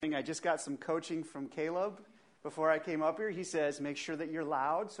morning. I just got some coaching from Caleb before I came up here. He says, make sure that you're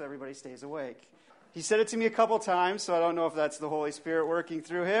loud so everybody stays awake. He said it to me a couple times, so I don't know if that's the Holy Spirit working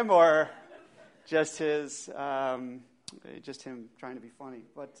through him or just him trying to be funny.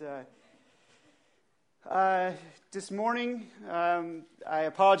 But this morning, I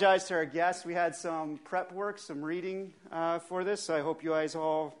apologize to our guests. We had some prep work, some reading for this, so I hope you guys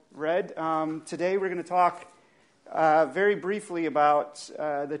all read. Today we're going to talk very briefly about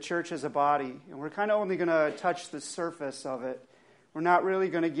the church as a body, and we're kind of only going to touch the surface of it. We're not really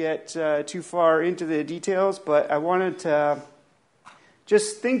going to get too far into the details, but I wanted to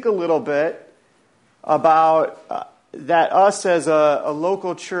just think a little bit about that us as a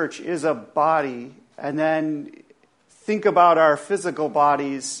local church is a body, and then think about our physical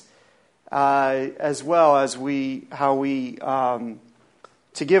bodies as well as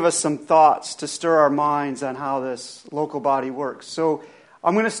to give us some thoughts to stir our minds on how this local body works. So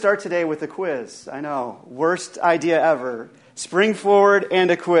I'm going to start today with a quiz. I know, worst idea ever. Spring forward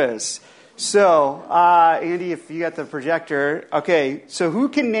and a quiz. So, Andy, if you got the projector. Okay, so who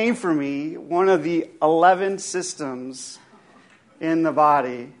can name for me one of the 11 systems in the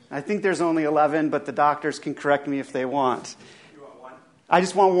body? I think there's only 11, but the doctors can correct me if they want. You want one? I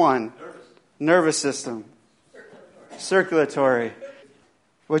just want one. Nervous system. Circulatory.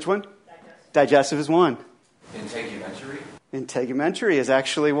 Which one? Digestive is one. Integumentary is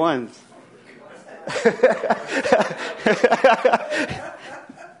actually one.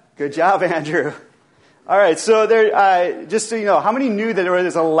 Good job, Andrew. All right, so there. Just so you know, how many knew that there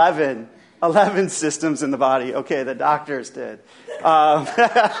was 11 systems in the body? Okay, the doctors did.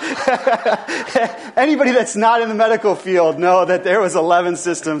 Anybody that's not in the medical field know that there was 11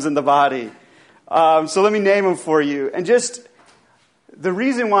 systems in the body. So let me name them for you. And just the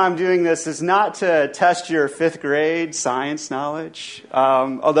reason why I'm doing this is not to test your 5th grade science knowledge,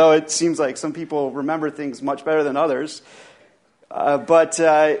 although it seems like some people remember things much better than others. But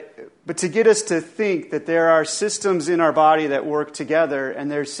to get us to think that there are systems in our body that work together, and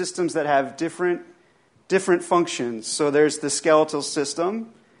there's systems that have different functions. So there's the skeletal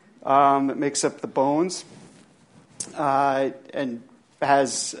system. It makes up the bones and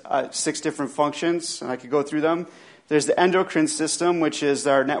has 6 different functions, and I could go through them. There's the endocrine system, which is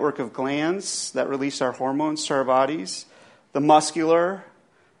our network of glands that release our hormones to our bodies. The muscular,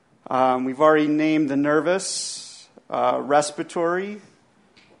 we've already named the nervous, respiratory,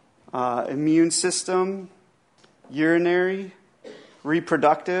 immune system, urinary,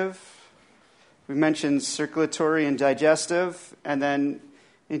 reproductive. We mentioned circulatory and digestive, and then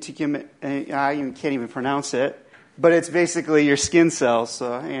I can't even pronounce it, but it's basically your skin cells.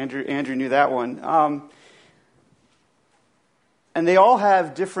 So Andrew knew that one. And they all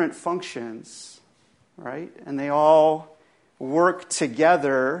have different functions, right? And they all work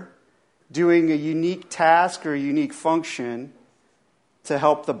together doing a unique task or a unique function to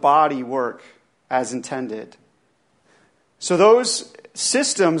help the body work as intended. So those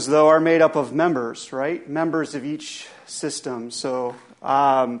systems, though, are made up of members, right? Members of each system. So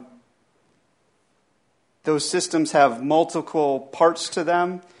those systems have multiple parts to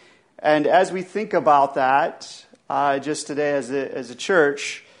them. And as we think about that, just today as a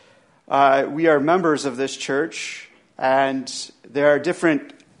church, we are members of this church, and there are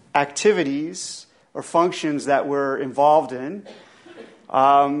different activities or functions that we're involved in,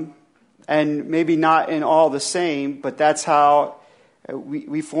 and maybe not in all the same, but that's how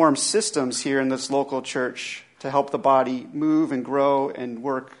we form systems here in this local church to help the body move and grow and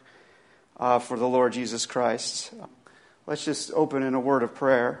work for the Lord Jesus Christ. Let's just open in a word of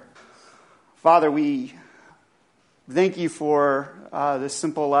prayer. Father, we thank you for the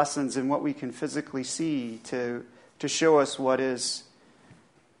simple lessons and what we can physically see to show us what is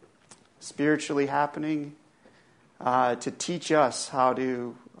spiritually happening, to teach us how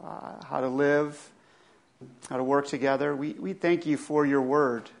to live, how to work together. We thank you for your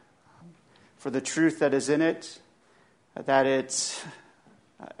word, for the truth that is in it, that it's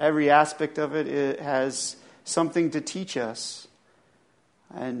every aspect of it has something to teach us.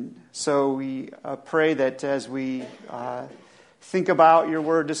 And so we pray that as we think about your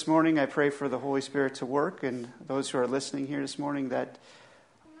word this morning, I pray for the Holy Spirit to work, and those who are listening here this morning, that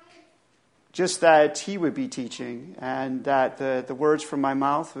he would be teaching, and that the words from my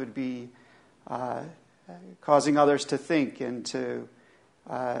mouth would be causing others to think and to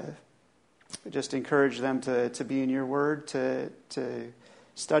just encourage them to be in your word, to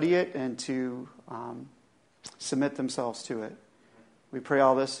study it, and to submit themselves to it. We pray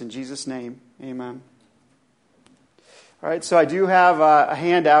all this in Jesus' name. Amen. All right, so I do have a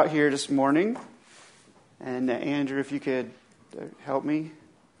handout here this morning. And Andrew, if you could help me.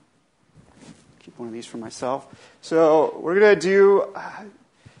 keep one of these for myself. So we're going to do, I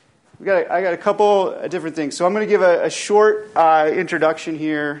got a couple of different things. So I'm going to give a short introduction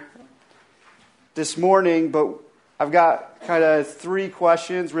here this morning, but I've got kind of 3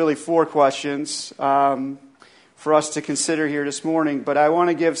 questions, really 4 questions for us to consider here this morning. But I want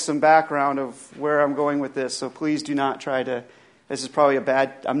to give some background of where I'm going with this. So please do not try to, this is probably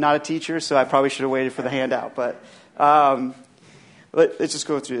I'm not a teacher, so I probably should have waited for the handout. But let's just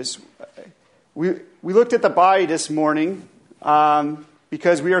go through this. We looked at the body this morning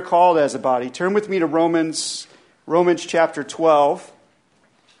because we are called as a body. Turn with me to Romans chapter 12.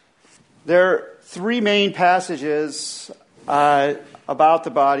 There are 3 main passages about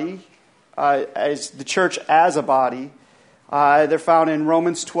the body, as the church as a body. They're found in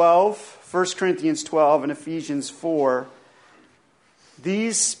Romans 12, 1 Corinthians 12, and Ephesians 4.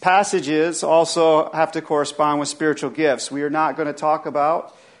 These passages also have to correspond with spiritual gifts. We are not going to talk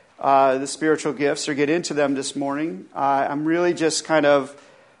about the spiritual gifts or get into them this morning. I'm really just kind of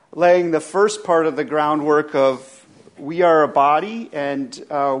laying the first part of the groundwork of we are a body and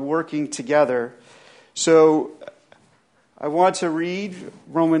working together. So I want to read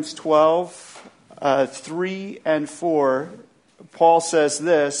Romans 12, 3 and 4. Paul says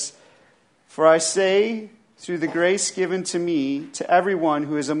this, "For I say, through the grace given to me, to everyone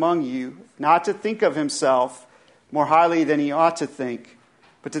who is among you, not to think of himself more highly than he ought to think,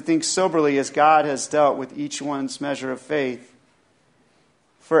 but to think soberly as God has dealt with each one's measure of faith.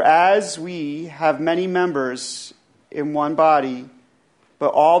 For as we have many members in one body,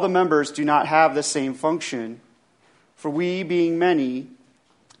 but all the members do not have the same function, for we, being many,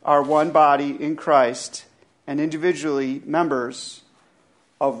 are one body in Christ, and individually members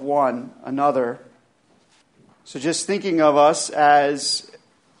of one another." So just thinking of us as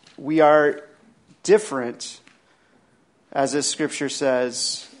we are different, as this scripture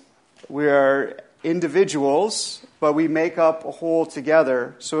says, we are individuals, but we make up a whole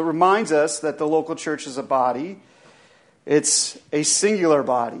together. So it reminds us that the local church is a body. It's a singular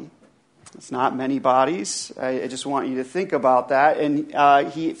body. It's not many bodies. I just want you to think about that. And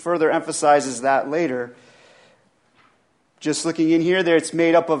he further emphasizes that later. Just looking in here, there it's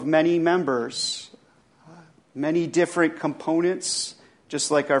made up of many members. Many different components,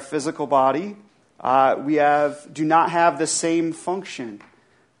 just like our physical body. We do not have the same function.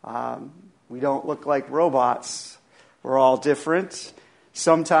 We don't look like robots. We're all different.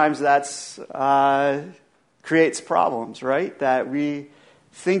 Sometimes that's creates problems, right? That we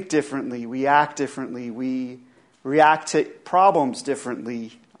think differently, we act differently, we react to problems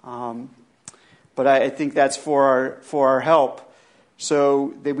differently. But I think that's for our help,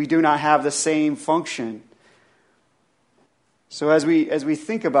 so that we do not have the same function. So as we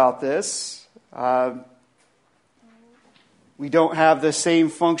think about this, we don't have the same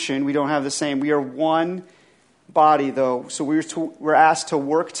function. We are one body, though. So we're asked to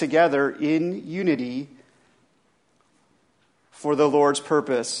work together in unity for the Lord's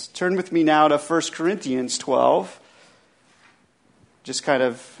purpose. Turn with me now to 1 Corinthians 12. Just kind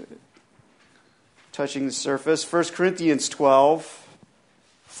of touching the surface. 1 Corinthians 12,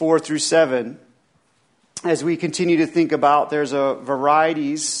 4 through 7. As we continue to think about, there's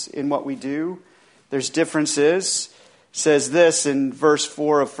varieties in what we do. There's differences. It says this in verse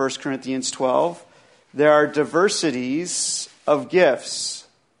 4 of 1 Corinthians 12. "There are diversities of gifts,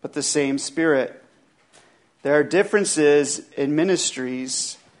 but the same Spirit. There are differences in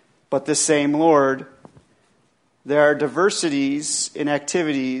ministries, but the same Lord. There are diversities in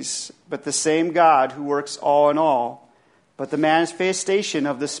activities, but the same God who works all in all. But the manifestation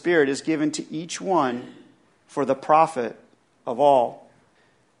of the Spirit is given to each one for the profit of all."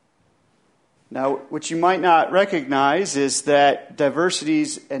 Now, what you might not recognize is that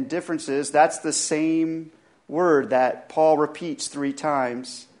diversities and differences, that's the same word that Paul repeats 3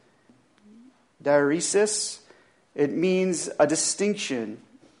 times. Diaresis, it means a distinction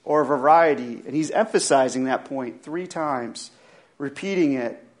or variety. And he's emphasizing that point 3 times, repeating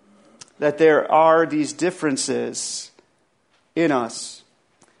it, that there are these differences in us.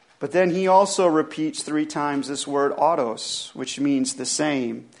 But then he also repeats 3 times this word autos, which means the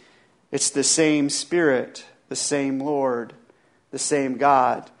same. It's the same Spirit, the same Lord, the same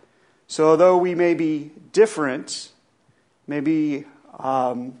God. So although we may be different, maybe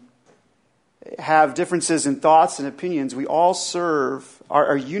have differences in thoughts and opinions, we all serve,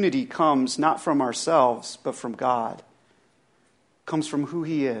 our unity comes not from ourselves, but from God. It comes from who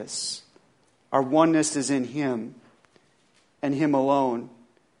He is. Our oneness is in Him and Him alone.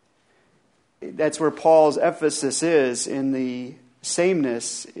 That's where Paul's emphasis is, in the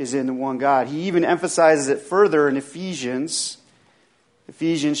sameness is in the one God. He even emphasizes it further in Ephesians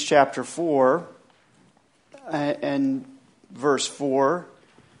Ephesians chapter 4 and verse 4,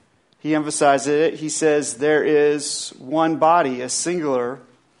 he emphasizes it. He says, there is one body, a singular,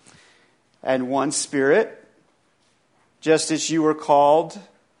 and one Spirit, just as you were called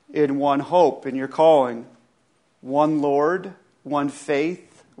in one hope in your calling, one Lord, one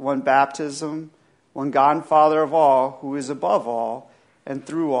faith, one baptism, one God and Father of all, who is above all, and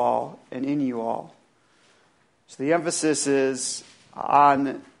through all, and in you all. So the emphasis is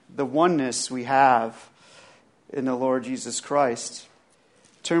on the oneness we have in the Lord Jesus Christ.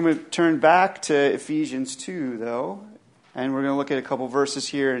 Turn back to Ephesians 2, though, and we're going to look at a couple verses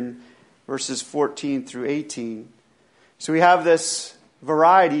here in verses 14 through 18. So we have this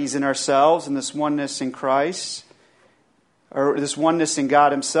varieties in ourselves and this oneness in Christ, or this oneness in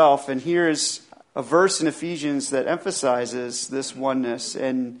God himself. And here's a verse in Ephesians that emphasizes this oneness,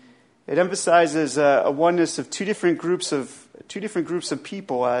 and it emphasizes a oneness of two different groups of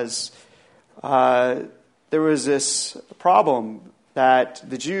people. As there was this problem that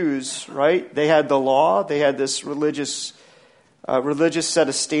the Jews, right? They had the law, they had this religious set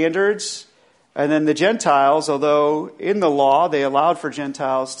of standards, and then the Gentiles, although in the law they allowed for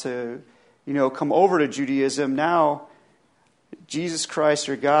Gentiles to, come over to Judaism, now Jesus Christ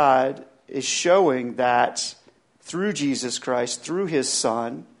or God is showing that through Jesus Christ, through his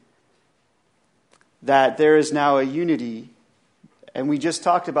Son, that there is now a unity. And we just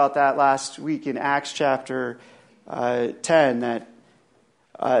talked about that last week in Acts chapter 10, that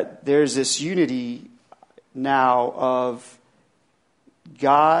there's this unity now of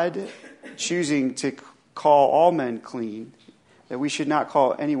God choosing to call all men clean, that we should not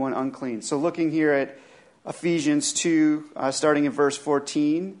call anyone unclean. So looking here at Ephesians 2, starting in verse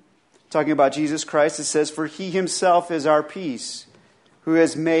 14, talking about Jesus Christ, it says, for he himself is our peace, who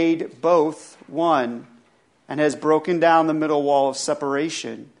has made both one, and has broken down the middle wall of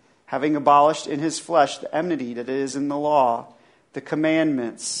separation, having abolished in his flesh the enmity that is in the law, the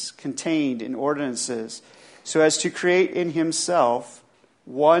commandments contained in ordinances, so as to create in himself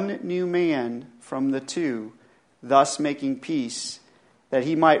one new man from the two, thus making peace, that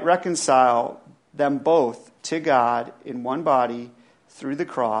he might reconcile them both to God in one body through the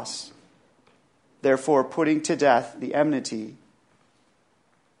cross, therefore putting to death the enmity.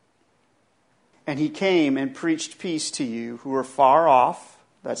 And he came and preached peace to you who were far off,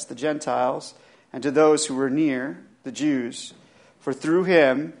 that's the Gentiles, and to those who were near, the Jews. For through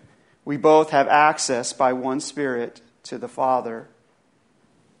him we both have access by one Spirit to the Father.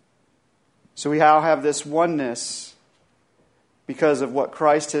 So we now have this oneness because of what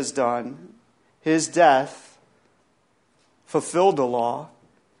Christ has done. His death fulfilled the law,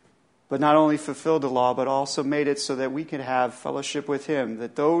 but not only fulfilled the law, but also made it so that we could have fellowship with him,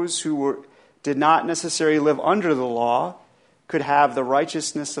 that those who did not necessarily live under the law could have the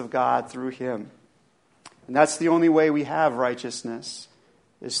righteousness of God through him. And that's the only way we have righteousness,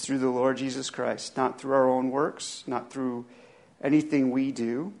 is through the Lord Jesus Christ, not through our own works, not through anything we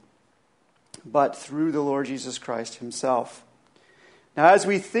do, but through the Lord Jesus Christ himself. Now, as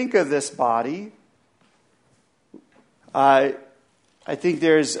we think of this body, I think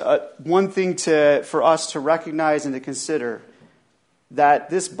there's one thing for us to recognize and to consider, that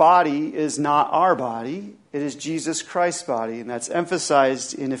this body is not our body, it is Jesus Christ's body. And that's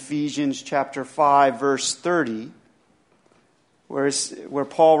emphasized in Ephesians chapter 5, verse 30, where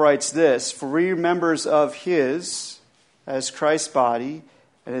Paul writes this, for we are members of his, as Christ's body,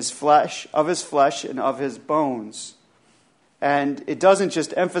 and his flesh, and of his bones. And it doesn't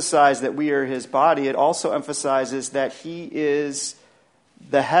just emphasize that we are his body, it also emphasizes that he is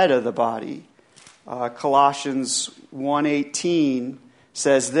the head of the body. Colossians 1:18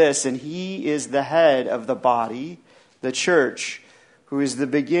 says this, and he is the head of the body, the church, who is the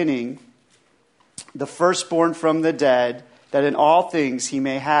beginning, the firstborn from the dead, that in all things he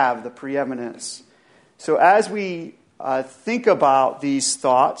may have the preeminence. So as we think about these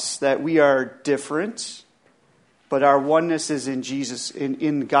thoughts, that we are different, but our oneness is in Jesus,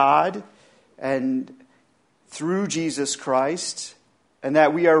 in God, and through Jesus Christ, and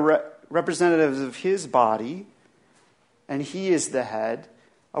that we are representatives of his body, and he is the head,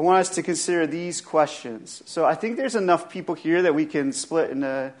 I want us to consider these questions. So I think there's enough people here that we can split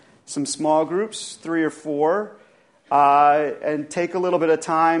into some small groups, 3 or 4, and take a little bit of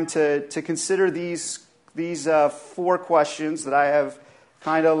time to consider these 4 questions that I have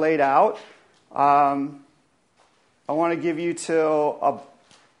kind of laid out. I want to give you till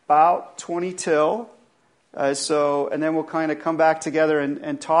about 20 till. And then we'll kind of come back together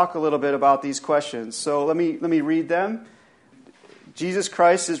and talk a little bit about these questions. So let me read them. Jesus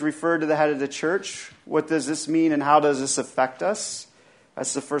Christ is referred to the head of the church. What does this mean and how does this affect us?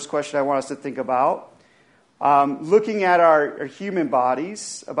 That's the first question I want us to think about. Looking at our human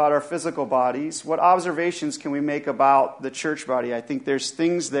bodies, about our physical bodies, what observations can we make about the church body? I think there's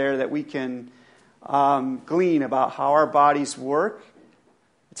things there that we can glean about how our bodies work,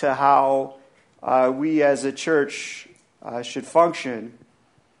 to how we as a church should function.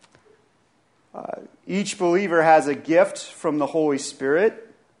 Each believer has a gift from the Holy Spirit.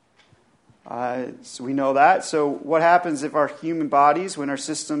 So we know that. So what happens if our human bodies, when our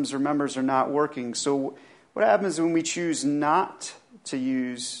systems or members are not working? So what happens when we choose not to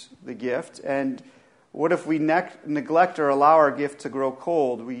use the gift? And what if we neglect or allow our gift to grow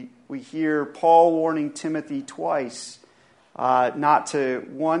cold? We hear Paul warning Timothy twice, not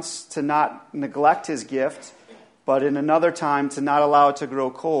to not neglect his gift, but in another time to not allow it to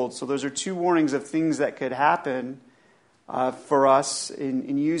grow cold. So those are two warnings of things that could happen for us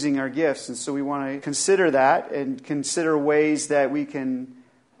in using our gifts. And so we want to consider that and consider ways that we can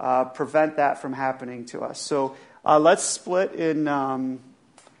prevent that from happening to us. So let's split in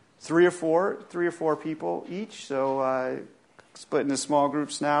three or four people each. So split into small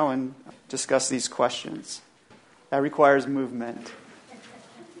groups now and discuss these questions. That requires movement.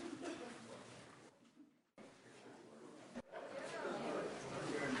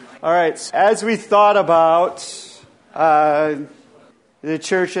 All right, as we thought about the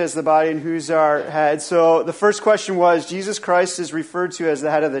church as the body and who's our head, so the first question was, Jesus Christ is referred to as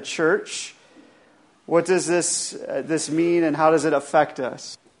the head of the church. What does this mean, and how does it affect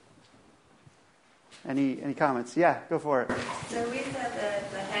us? Any comments? Yeah, go for it. So we said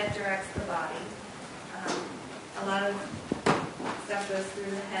that the head directs the body. A lot of stuff goes through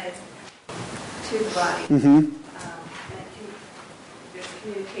the head to the body. Mm-hmm. There's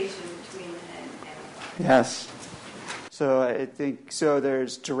communication between the head and the body. Yes. So I think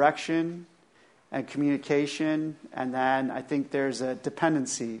there's direction and communication, and then I think there's a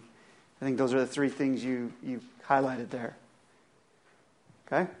dependency. I think those are the three things you highlighted there.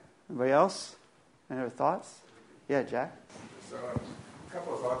 Okay? Anybody else? Any other thoughts? Yeah, Jack? So a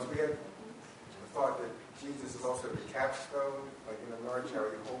couple of thoughts. We had a thought that Jesus is also the capstone, like in the march, how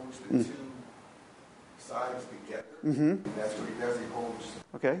he holds the two sides together. Mm-hmm. And that's what he does. He holds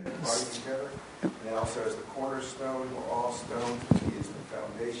the body together. And then also as the cornerstone, we're all stones. He is the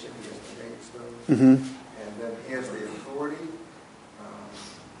foundation. He is the main stone. Mm-hmm. And then he has the authority.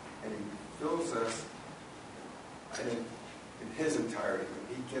 And he fills us, I think, in his entirety.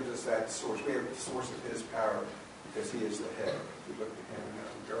 He gives us that source. We have the source of his power because he is the head. We look to him in that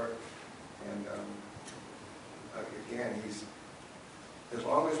regard. And again, he's, as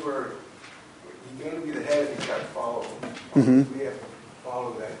long as he can only be the head if he's got to follow him. Mm-hmm. We have to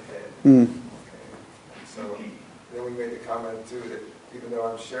follow that head. Mm-hmm. Okay. And so then we made the comment too that even though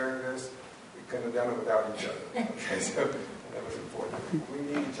I'm sharing this, we couldn't have done it without each other. Okay, so that was important. We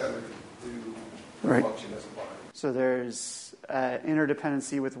need each other to function as a body. So there's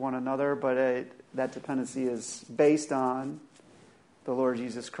interdependency with one another, but that dependency is based on the Lord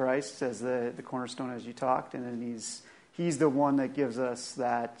Jesus Christ as the cornerstone, as you talked, and then He's the one that gives us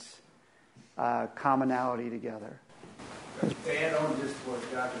that commonality together. To add on just what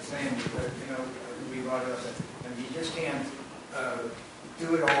Josh was saying, because, we brought it up that you just can't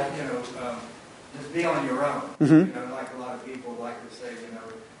do it all, just be on your own. Mm-hmm. Like a lot of people like to say,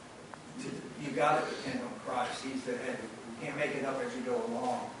 you got to depend on Christ. He's the head. You can't make it up as you go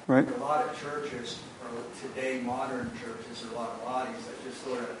along. Right. A lot of churches, or today modern churches, or a lot of bodies that just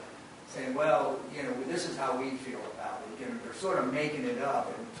sort of saying, well, this is how we feel about it. They're sort of making it up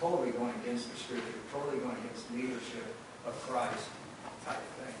and totally going against the Scripture, totally going against the leadership of Christ type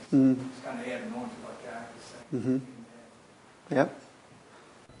things. Mm-hmm. It's kind of adding on to what Jack was saying. Mm-hmm. Yep.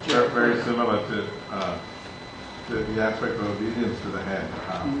 Very similar to the aspect of obedience to the head.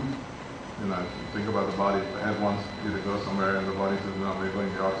 Think about the body. If the head wants you to go somewhere and the body says, no, we're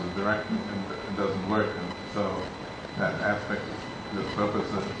going the opposite direction, and it doesn't work. And so that aspect is the purpose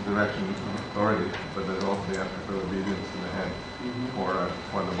of direction and authority, but there's also the aspect of obedience to the head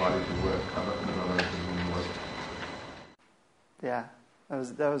for the body to work. Otherwise it wouldn't work. Yeah,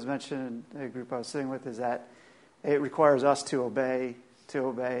 that was mentioned in a group I was sitting with, is that it requires us to obey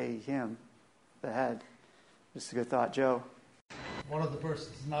Him, the head. Just a good thought, Joe. One of the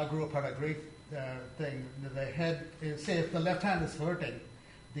persons in our group had a great thing. The head, say if the left hand is hurting,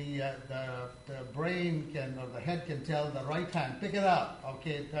 the brain or the head can tell the right hand, pick it up,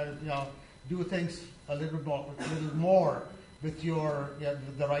 okay, do things a little more with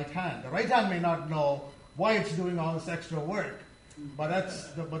the right hand. The right hand may not know why it's doing all this extra work, but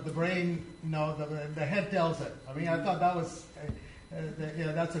the brain, the head tells it. I mean, I thought that was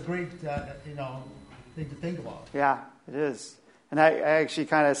that's a great thing to think about. Yeah, it is. And that actually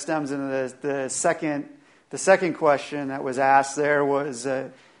kind of stems into the second question that was asked there was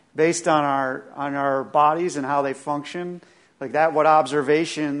based on our bodies and how they function. Like that, what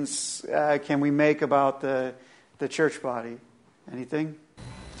observations can we make about the church body? Anything?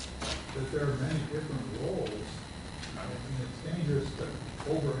 That there are many different roles, and it's dangerous to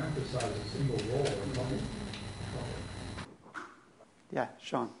overemphasize a single role or couple. Yeah,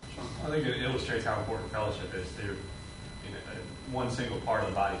 Sean. I think it illustrates how important fellowship is. One single part of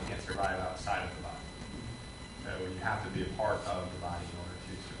the body can't survive outside of the body. So you have to be a part of the body in order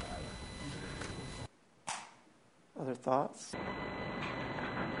to survive. Other thoughts?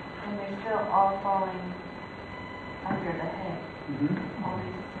 And they're still all falling under the head. Mm-hmm. All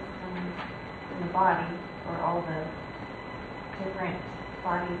these systems in the body, or all the different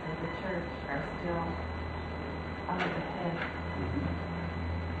bodies of the church, are still under the head.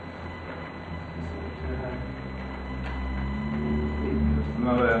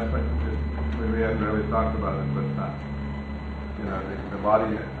 Another aspect that we haven't really talked about it, but the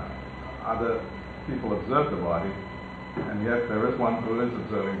body, other people observe the body, and yet there is one who is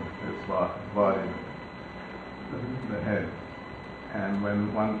observing his body, the head. And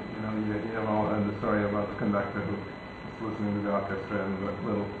when one, you have all heard the story about the conductor who was listening to the orchestra and the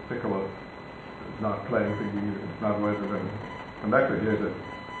little piccolo is not playing, thinking it's not worth it, and the conductor hears it,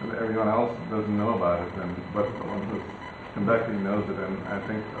 and everyone else doesn't know about it, but the one who's conducting knows it, and I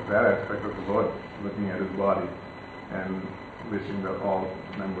think that aspect of the Lord, looking at his body and wishing that all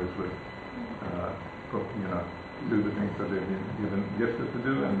members would, do the things that they've been given gifted to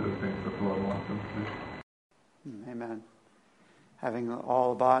do and do the things that the Lord wants them to do. Amen. Having all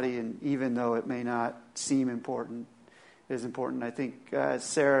the body, and even though it may not seem important, is important. I think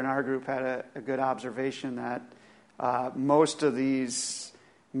Sarah in our group had a good observation that most of these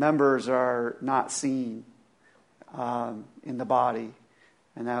members are not seen in the body,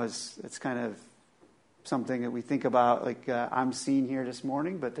 and it's kind of something that we think about. Like I'm seen here this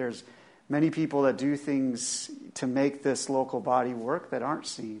morning, but there's many people that do things to make this local body work that aren't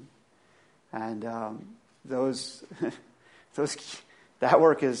seen, and that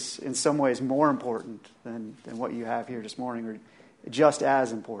work is in some ways more important than what you have here this morning, or just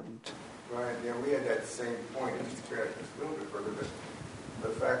as important. Right, yeah, we had that same point, just to carry it a little bit further, but the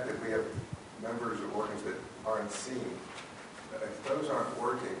fact that we have members of organs that aren't seen, if those aren't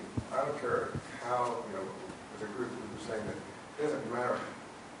working, I don't care how, as a group we were saying that it doesn't matter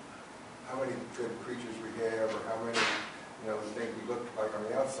how many good preachers we have or how many, things we look like on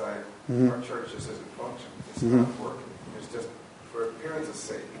the outside, our church just doesn't function. It's not working. It's just, for appearance's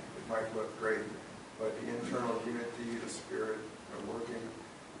sake, it might look great, but the internal unity, the spirit, working,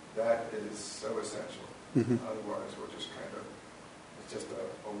 that is so essential. Otherwise, we're just it's just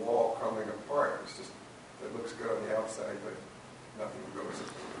a wall crumbling apart. It's just, it looks good on the outside, but nothing goes.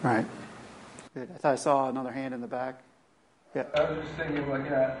 Right. Good. I thought I saw another hand in the back. Yeah. I was just thinking, looking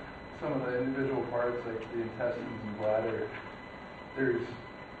at some of the individual parts, like the intestines and bladder, there's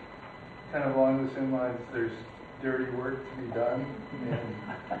kind of along the same lines, there's dirty work to be done, and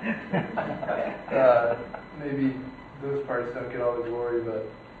maybe those parts don't get all the glory, but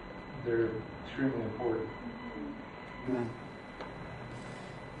they're extremely important.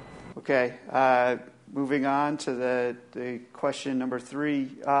 Okay, moving on to the question number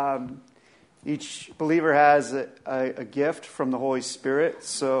 3. Each believer has a gift from the Holy Spirit,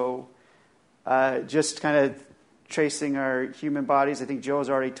 so just kind of tracing our human bodies, I think Joe's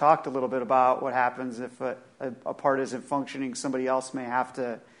already talked a little bit about what happens if a part isn't functioning. Somebody else may have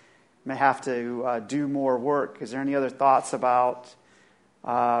to do more work. Is there any other thoughts about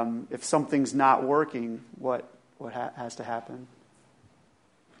if something's not working, what has to happen?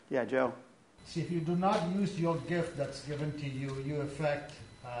 Yeah, Joe. See, if you do not use your gift that's given to you, you affect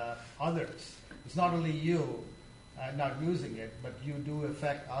others. It's not only you not using it, but you do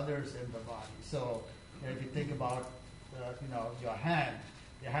affect others in the body. So if you think about, your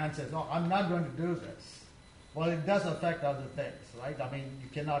hand says, "Oh, I'm not going to do this." Well, it does affect other things, right? I mean, you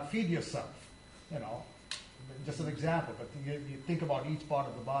cannot feed yourself, Just an example, but you think about each part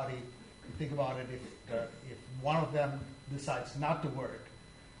of the body. You think about it if one of them decides not to work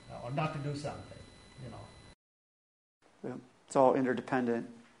or not to do something, It's all interdependent.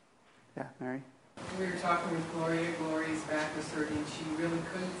 Yeah, Mary? We were talking with Gloria. Gloria's back was hurting. She really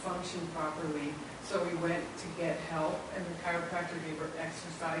couldn't function properly. So we went to get help, and the chiropractor gave her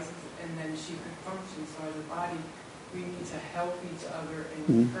exercises, and then she could function. So as a body, we need to help each other and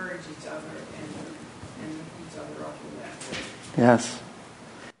encourage each other and lift each other up in that way. Yes.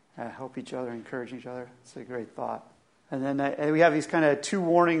 Help each other, encourage each other. It's a great thought. And then we have these kind of 2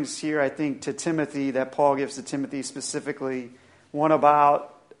 warnings here, I think, to Timothy that Paul gives to Timothy specifically. one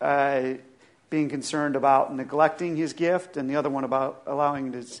about being concerned about neglecting his gift, and the other one about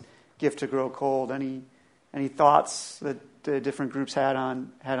allowing his gift to grow cold. Any thoughts that the different groups had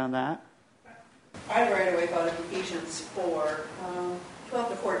on that? I right away thought of Ephesians 4, 12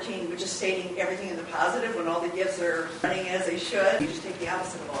 to 14, which is stating everything in the positive when all the gifts are running as they should. You just take the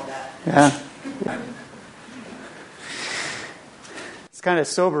opposite of all that. Yeah. It's kind of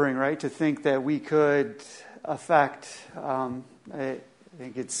sobering, right, to think that we could affect. I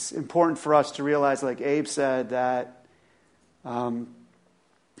think it's important for us to realize, like Abe said, that the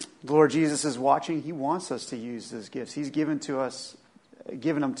Lord Jesus is watching. He wants us to use His gifts. He's given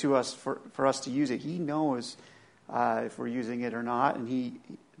them to us for us to use it. He knows if we're using it or not, and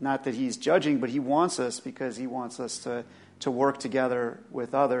not that He's judging, but He wants us because He wants us to work together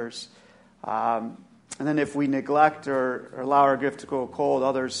with others. And then if we neglect or allow our gift to go cold,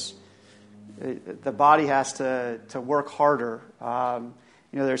 the body has to work harder.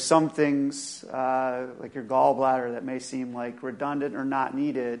 There's some things like your gallbladder that may seem like redundant or not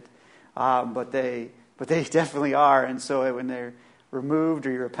needed, but they definitely are. And so when they're removed,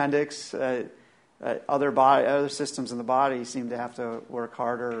 or your appendix, other systems in the body seem to have to work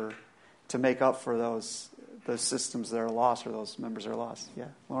harder to make up for those systems that are lost, or those members are lost. Yeah,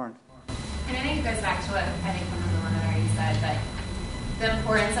 Lauren. And I think it goes back to what I think one of the women already said, but the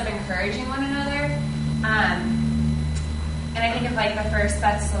importance of encouraging one another. And I think of like the First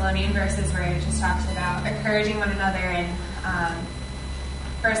Thessalonian verses where it just talks about encouraging one another, and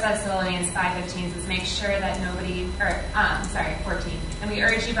 1 Thessalonians 5:15 says, make sure that 14. And we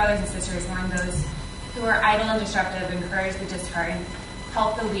urge you, brothers and sisters, among those who are idle and disruptive, encourage the disheartened,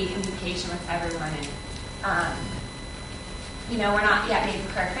 help the weak, and be patient with everyone. And, we're not yet made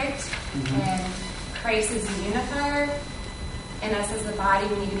perfect, mm-hmm. and Christ is the unifier, and us as the body,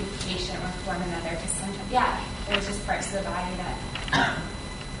 we need to be patient with one another, because sometimes, there's just parts of the body that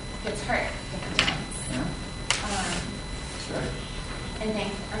gets hurt different times. That's right. And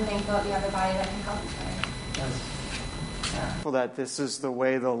I'm thankful that we have a body that can help each other. Yes. Thankful that this is the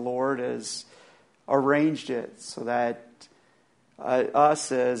way the Lord has arranged it, so that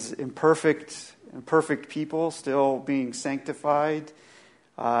us as imperfect people, still being sanctified,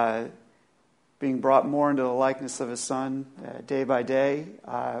 being brought more into the likeness of His Son day by day,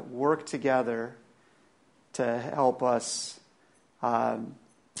 work together to help us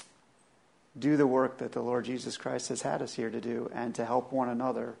do the work that the Lord Jesus Christ has had us here to do, and to help one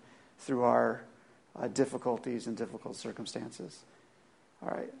another through our difficulties and difficult circumstances. All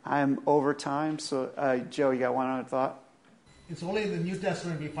right, I'm over time, so Joe, you got one other thought? It's only in the New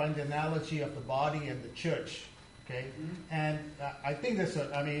Testament we find the analogy of the body and the church, okay? Mm-hmm. And I think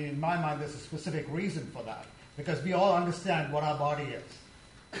in my mind, there's a specific reason for that, because we all understand what our body is,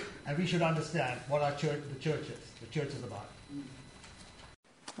 and we should understand what the church is. The church is the body.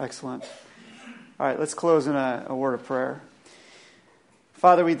 Excellent. All right, let's close in a word of prayer.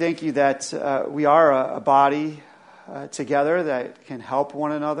 Father, we thank you that we are a body together that can help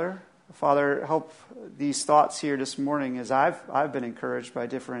one another. Father, help these thoughts here this morning, as I've been encouraged by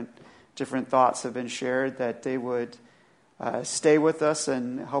different thoughts have been shared, that they would stay with us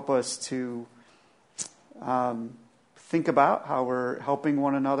and help us to think about how we're helping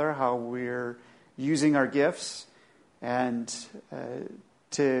one another, how we're using our gifts, and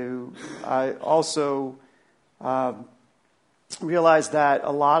to also realize that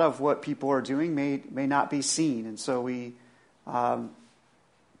a lot of what people are doing may not be seen. And so we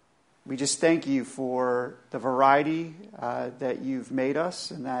just thank you for the variety that you've made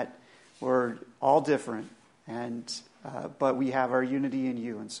us, and that we're all different, but we have our unity in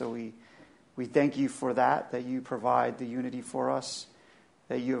you. And so we thank you for that you provide the unity for us,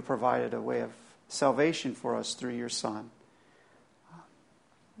 that you have provided a way of salvation for us through your Son.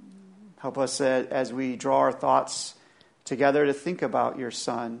 Help us as we draw our thoughts together to think about your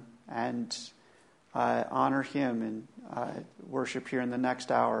Son and honor Him, and worship here in the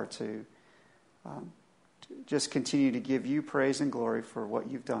next hour to just continue to give you praise and glory for what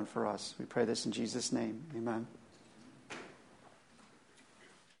you've done for us. We pray this in Jesus' name. Amen.